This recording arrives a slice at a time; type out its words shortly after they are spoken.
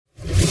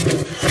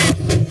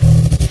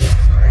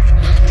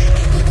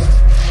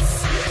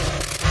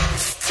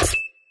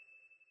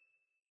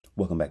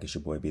back. It's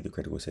your boy B, the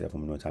critical setup.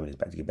 I'm time it is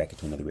about to get back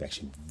into another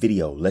reaction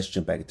video. Let's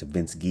jump back into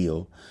Vince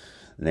Gill.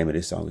 The name of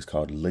this song is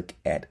called Look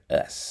at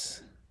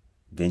Us.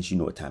 Vince, you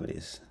know what time it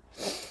is.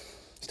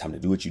 It's time to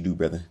do what you do,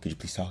 brother. Could you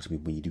please talk to me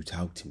when you do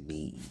talk to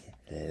me?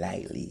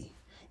 Lightly.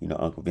 You know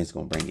Uncle Vince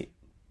gonna bring it.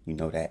 You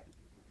know that.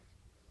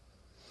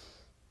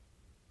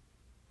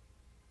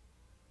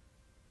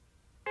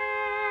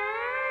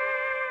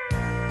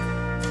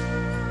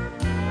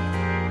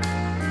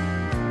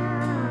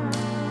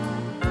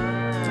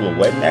 A little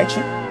wedding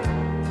action.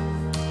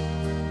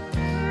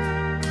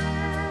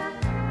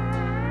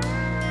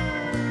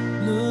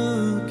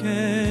 Look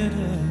at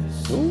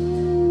us.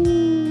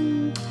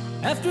 Ooh.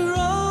 After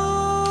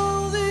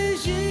all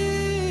these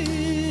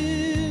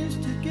years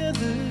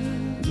together.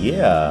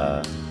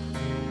 Yeah.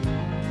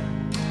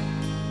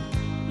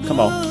 Come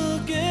on.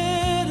 Look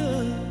at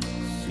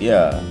us.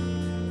 Yeah.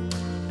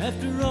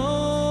 After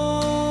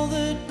all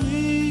that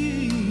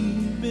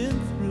we've been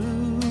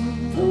through.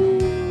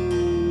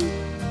 Ooh.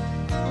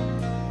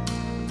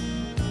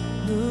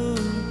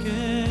 Look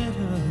at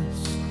us.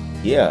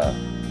 Yeah.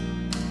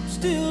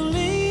 Still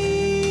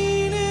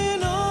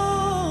leaning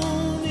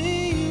on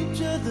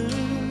each other.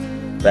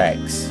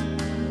 Facts.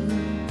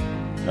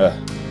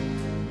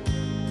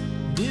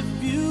 If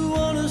you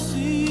wanna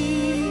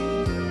see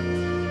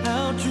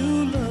how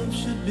true love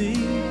should be,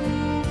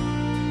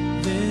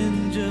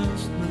 then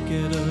just look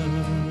at us.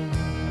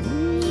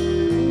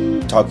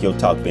 Talk your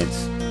talk,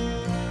 Vince.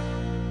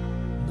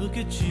 Look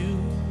at you.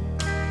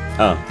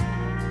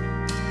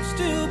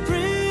 Still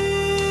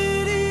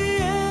pretty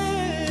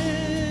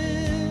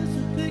as a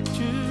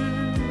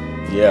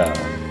picture. Yeah.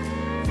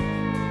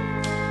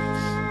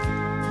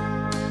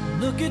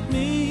 Look at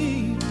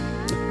me.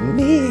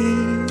 Me.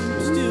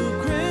 Still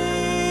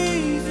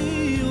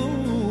crazy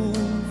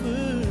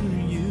over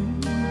you.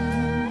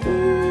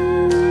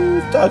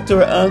 Ooh. Talk to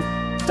her,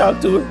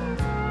 Talk to her.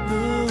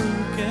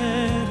 Look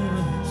at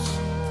us.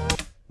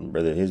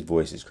 Brother, his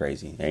voice is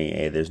crazy.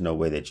 Hey, there's no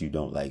way that you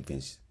don't like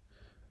Vince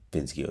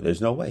Gill.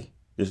 There's no way.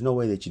 There's no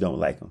way that you don't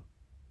like him.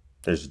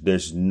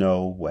 There's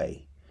no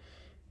way.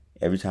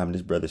 Every time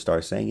this brother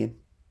starts singing,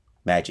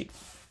 magic.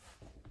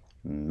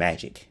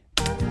 Magic.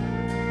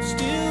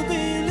 Still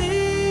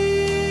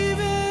believing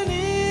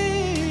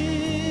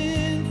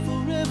in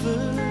forever.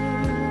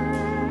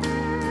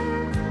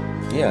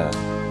 Yeah.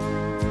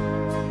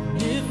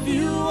 If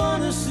you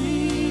wanna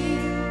see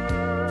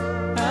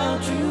how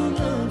true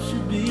love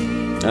should be,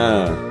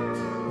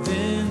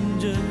 then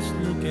just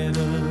look at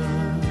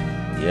us.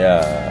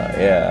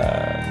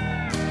 Yeah.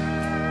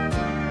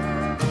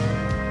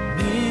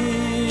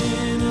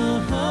 In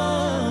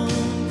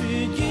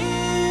 100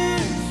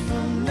 years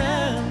from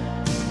now,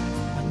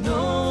 I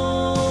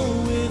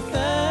know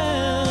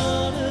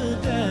without a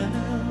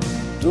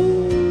doubt,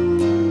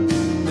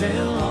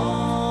 they'll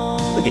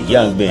all Look at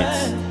young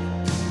Vince.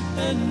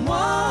 and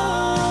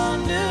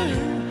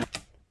wonder.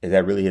 Is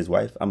that really his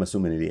wife? I'm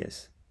assuming it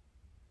is.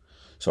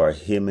 So are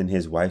him and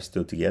his wife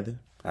still together?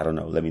 I don't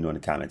know. Let me know in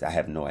the comments. I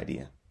have no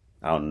idea.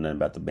 I don't know nothing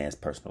about the band's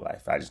personal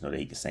life. I just know that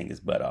he can sing his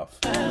butt off.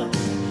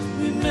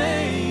 We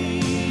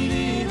made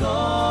it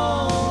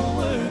all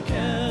work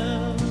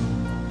out.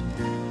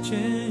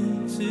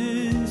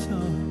 Chances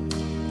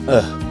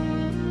are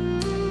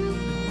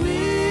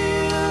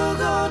we'll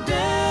go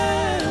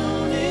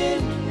down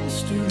in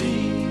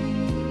history.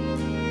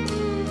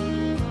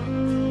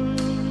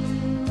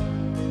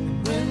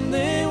 And when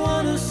they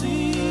wanna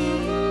see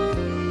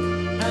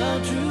how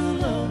true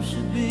love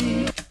should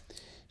be.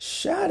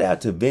 Shout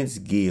out to Vince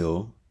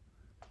Gill,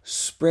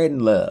 spreading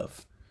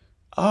love.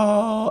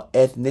 All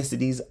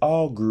ethnicities,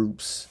 all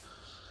groups.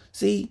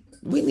 See,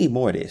 we need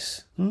more of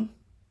this.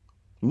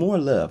 More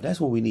love. That's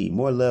what we need.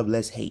 More love,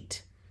 less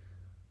hate.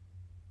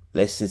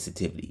 Less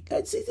sensitivity.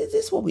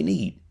 That's what we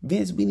need.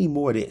 Vince, we need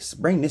more of this.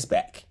 Bring this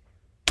back.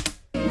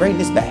 Bring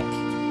this back.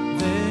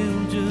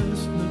 They'll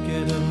just look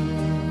at us.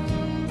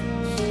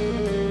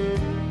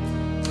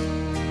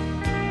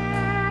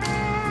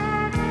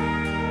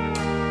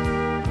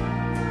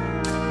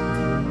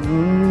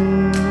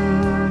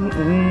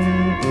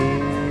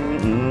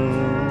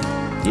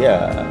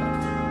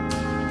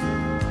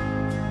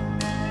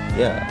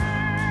 Yeah.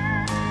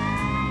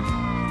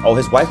 Oh,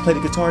 his wife played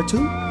the guitar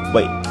too?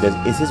 Wait,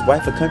 is his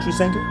wife a country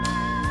singer?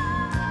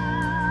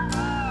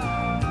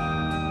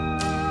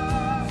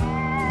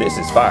 This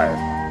is fire.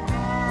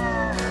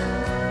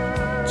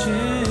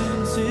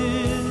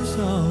 Chances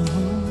are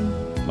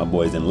My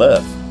boy's in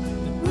love.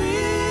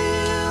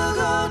 we'll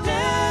go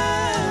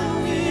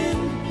down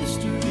in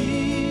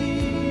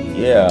history.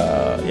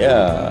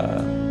 Yeah.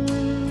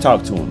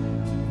 Talk to him.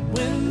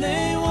 When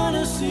they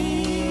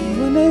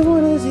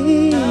wanna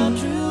see how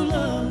true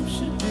love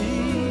should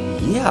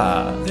be,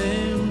 Yeah.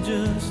 then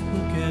just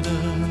look at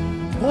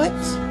us. What?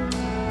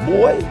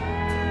 Boy?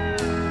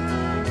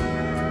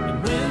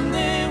 And when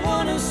they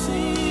wanna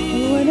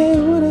see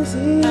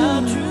how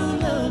true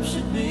love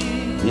should be,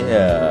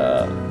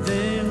 Yeah.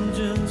 then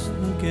just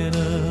look at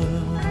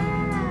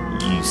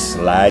us. You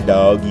sly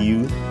dog,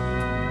 you.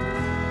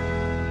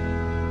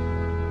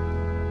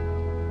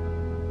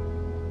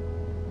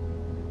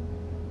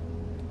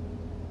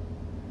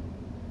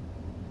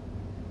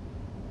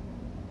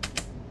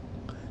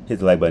 Hit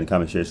the like button,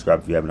 comment, share,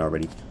 subscribe if you haven't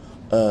already.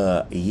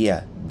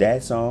 Yeah,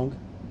 that song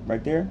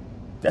right there,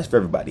 that's for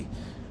everybody.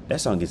 That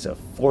song gets a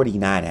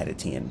 49 out of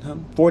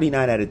 10.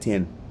 49 out of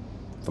 10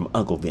 from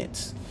Uncle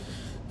Vince.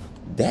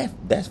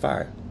 That's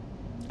fire.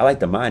 I like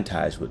the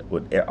montage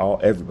with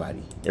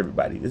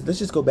everybody. Let's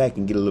just go back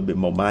and get a little bit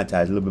more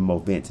montage, a little bit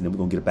more Vince, and then we're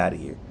gonna get up out of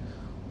here.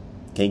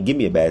 Can't give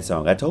me a bad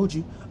song. I told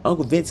you,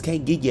 Uncle Vince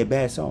can't give you a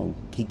bad song.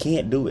 He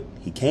can't do it.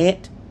 He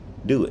can't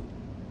do it.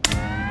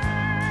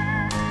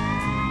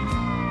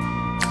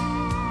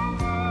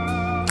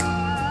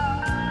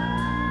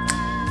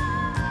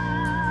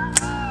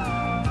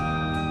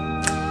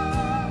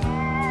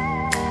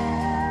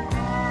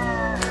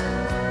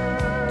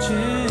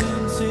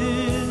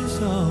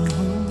 Chances are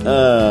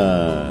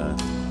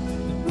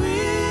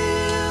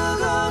we'll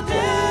go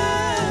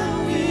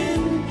down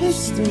in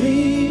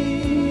history.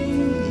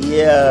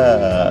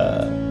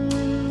 Yeah.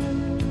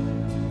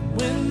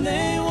 When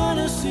they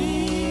wanna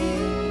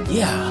see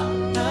Yeah.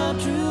 how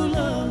true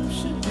love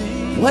should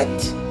be.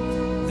 What?